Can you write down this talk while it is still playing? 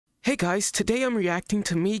Hey guys, today I'm reacting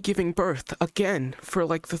to me giving birth, again, for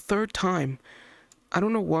like the third time. I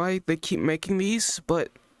don't know why they keep making these, but,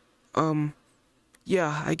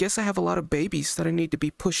 yeah, I guess I have a lot of babies that I need to be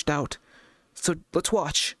pushed out. So, let's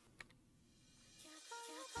watch.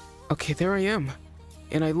 Okay, there I am.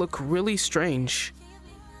 And I look really strange.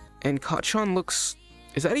 And Kachan looks...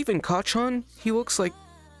 Is that even Kachan? He looks like...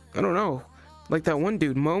 I don't know. Like that one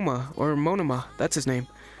dude, Moma, or Monoma, that's his name.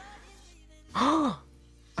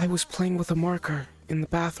 I was playing with a marker in the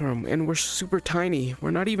bathroom, and we're super tiny. We're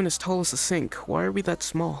not even as tall as a sink. Why are we that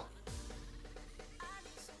small?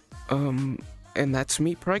 And that's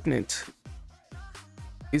me pregnant.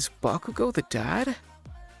 Is Bakugo the dad?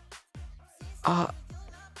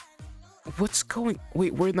 What's going...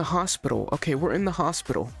 Wait, we're in the hospital. Okay, we're in the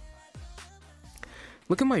hospital.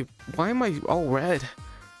 Look at my... Why am I all red?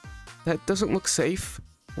 That doesn't look safe.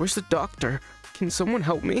 Where's the doctor? Can someone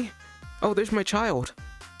help me? Oh, there's my child.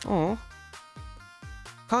 Oh,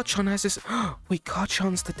 Kachan has this... Wait,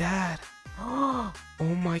 Kachan's the dad. Oh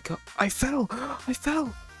my god. I fell. I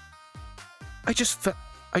fell. I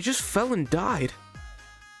just fell and died.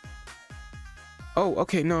 Oh,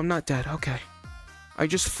 okay, no, I'm not dead. Okay. I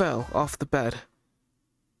just fell off the bed.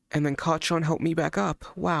 And then Kachan helped me back up.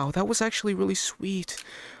 Wow, that was actually really sweet.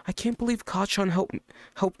 I can't believe Kachan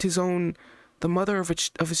helped the mother of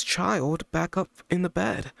his child back up in the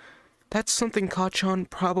bed. That's something Kachan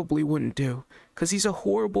probably wouldn't do, because he's a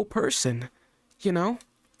horrible person, you know?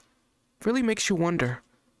 Really makes you wonder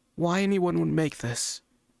why anyone would make this.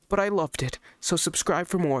 But I loved it, so subscribe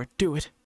for more. Do it.